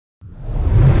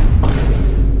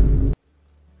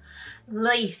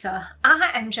Lisa,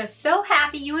 I am just so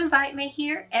happy you invite me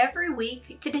here every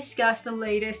week to discuss the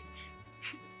latest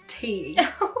tea.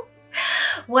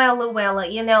 Well, Luella,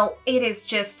 you know, it is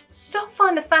just so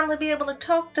fun to finally be able to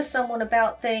talk to someone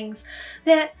about things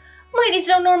that ladies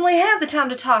don't normally have the time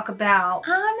to talk about.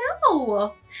 I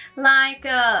know. Like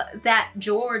that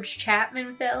George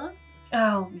Chapman fella.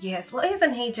 Oh, yes. Well,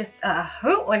 isn't he just a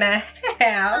hoot and a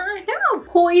half? I know.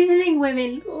 Poisoning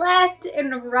women left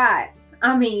and right.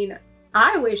 I mean,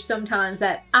 I wish sometimes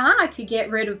that I could get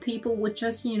rid of people with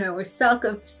just, you know, a suck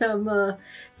of some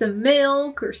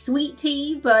milk or sweet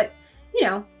tea, but, you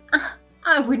know,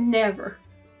 I would never.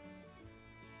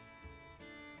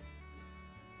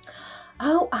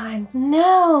 Oh, I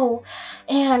know.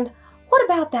 And what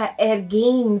about that Ed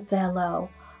Gein fellow?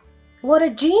 What a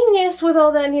genius with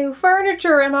all that new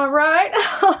furniture, am I right?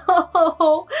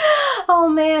 Oh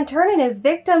man, turning his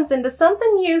victims into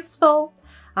something useful.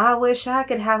 I wish I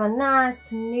could have a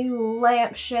nice new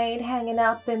lampshade hanging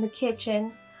up in the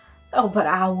kitchen. Oh, but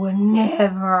I would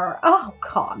never. Oh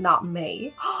God, not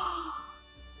me.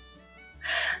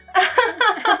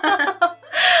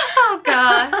 Oh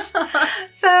gosh,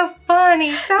 so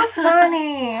funny, so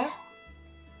funny.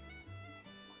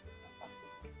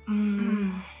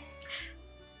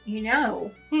 You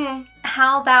know,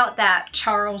 how about that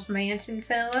Charles Manson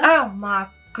fella? Oh my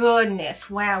goodness,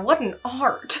 wow, what an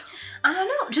art. I don't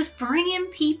know, just bringing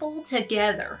people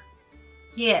together.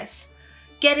 Yes,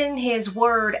 getting his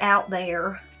word out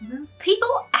there.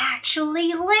 People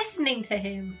actually listening to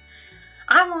him.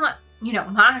 I want, you know,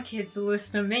 my kids to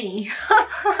listen to me.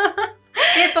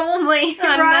 If only,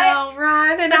 I right? know,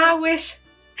 right? And I wish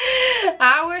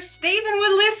Stephen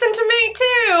would listen to me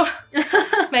too.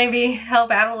 Maybe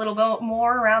help out a little bit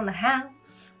more around the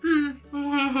house.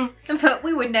 But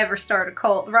we would never start a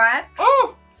cult, right?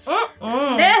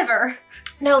 Never.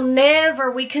 No,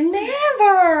 never. We can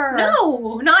never.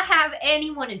 No, not have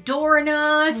anyone adoring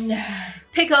us. No.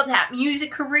 Pick up that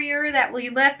music career that we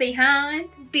left behind.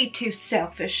 Be too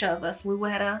selfish of us,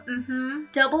 Luetta.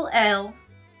 Double L.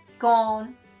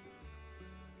 Gone.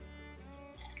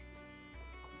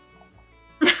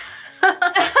 We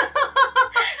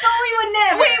would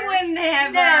never. We would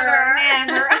never.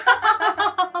 Never.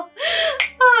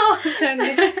 Oh,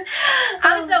 goodness.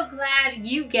 I'm so glad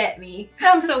you get me.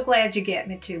 I'm so glad you get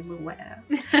me too, Luetta.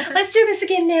 Let's do this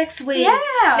again next week.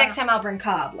 Yeah. Next time I'll bring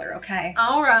cobbler, okay?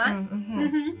 All right.